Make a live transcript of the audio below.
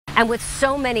And with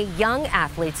so many young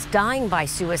athletes dying by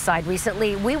suicide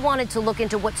recently, we wanted to look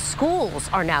into what schools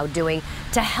are now doing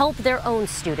to help their own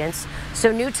students.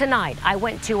 So new tonight, I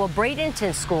went to a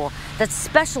Bradenton school that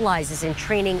specializes in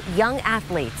training young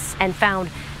athletes and found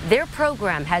their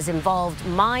program has involved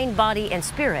mind, body, and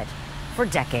spirit for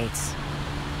decades.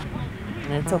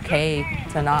 It's okay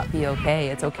to not be okay.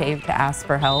 It's okay to ask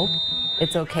for help.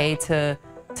 It's okay to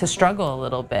struggle a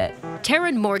little bit.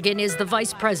 Taryn Morgan is the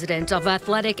Vice President of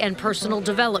Athletic and Personal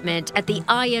Development at the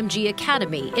IMG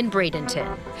Academy in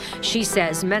Bradenton. She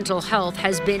says mental health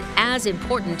has been as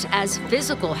important as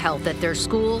physical health at their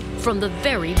school from the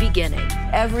very beginning.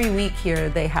 Every week here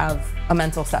they have a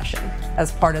mental session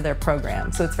as part of their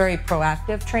program, so it's very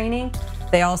proactive training.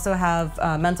 They also have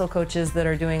mental coaches that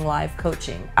are doing live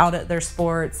coaching out at their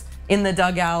sports, in the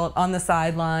dugout, on the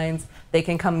sidelines. They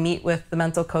can come meet with the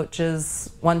mental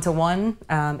coaches one-to-one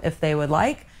if they would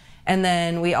like. And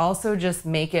then we also just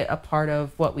make it a part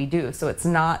of what we do. So it's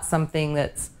not something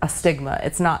that's a stigma.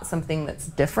 It's not something that's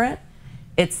different.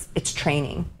 It's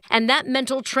training. And that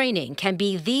mental training can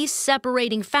be the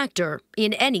separating factor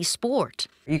in any sport.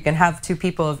 You can have two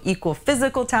people of equal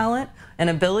physical talent and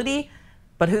ability,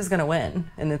 but who's going to win?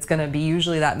 And it's going to be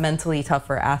usually that mentally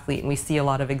tougher athlete. And we see a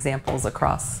lot of examples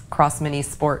across many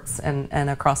sports and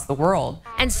across the world.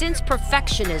 And since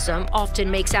perfectionism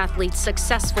often makes athletes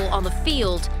successful on the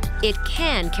field, it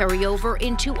can carry over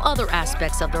into other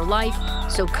aspects of their life.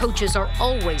 So coaches are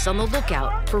always on the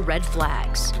lookout for red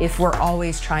flags. If we're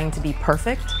always trying to be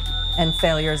perfect and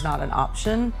failure is not an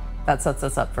option, that sets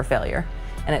us up for failure.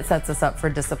 And it sets us up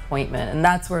for disappointment. And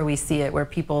that's where we see it, where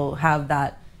people have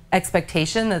that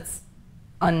expectation that's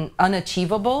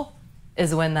unachievable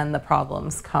is when then the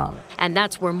problems come. And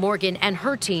that's where Morgan and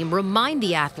her team remind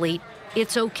the athlete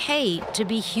it's okay to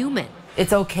be human.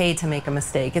 It's okay to make a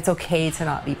mistake. It's okay to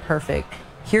not be perfect.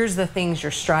 Here's the things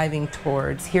you're striving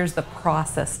towards. Here's the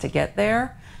process to get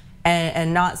there,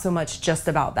 and not so much just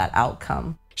about that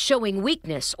outcome. Showing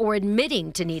weakness or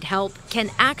admitting to need help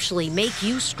can actually make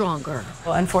you stronger.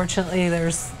 Well, unfortunately,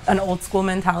 there's an old school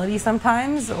mentality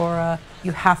sometimes, or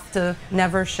you have to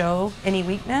never show any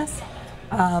weakness.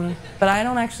 But I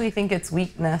don't actually think it's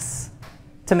weakness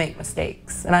to make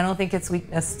mistakes, and I don't think it's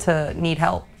weakness to need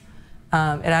help.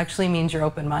 It actually means you're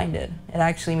open-minded. It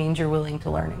actually means you're willing to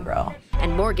learn and grow.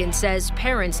 And Morgan says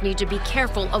parents need to be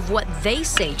careful of what they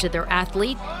say to their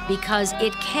athlete because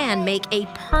it can make a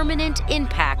permanent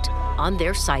impact on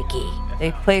their psyche.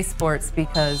 They play sports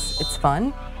because it's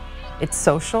fun, it's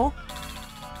social,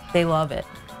 they love it.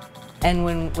 And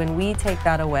when we take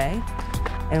that away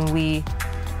and we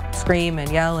scream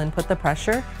and yell and put the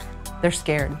pressure, they're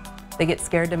scared. They get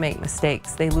scared to make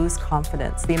mistakes. They lose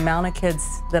confidence. The amount of kids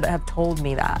that have told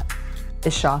me that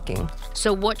is shocking.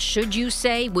 So what should you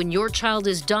say when your child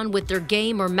is done with their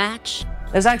game or match?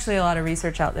 There's actually a lot of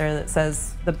research out there that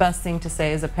says the best thing to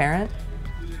say as a parent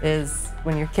is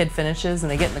when your kid finishes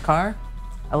and they get in the car,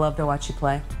 I love to watch you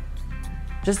play.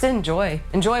 Just enjoy.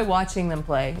 Enjoy watching them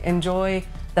play. Enjoy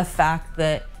the fact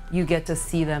that you get to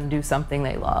see them do something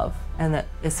they love and that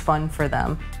is fun for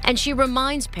them. And she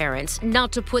reminds parents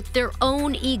not to put their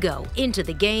own ego into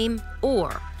the game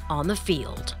or on the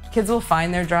field. Kids will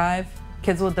find their drive.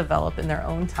 Kids will develop in their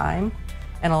own time,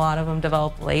 and a lot of them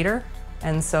develop later.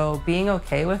 And so being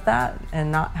okay with that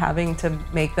and not having to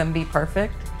make them be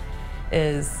perfect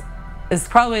is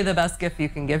probably the best gift you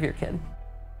can give your kid.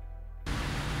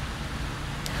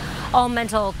 All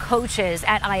mental coaches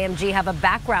at IMG have a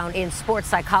background in sports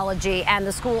psychology, and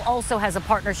the school also has a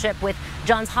partnership with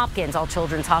Johns Hopkins All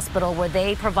Children's Hospital where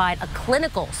they provide a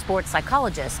clinical sports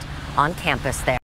psychologist on campus there.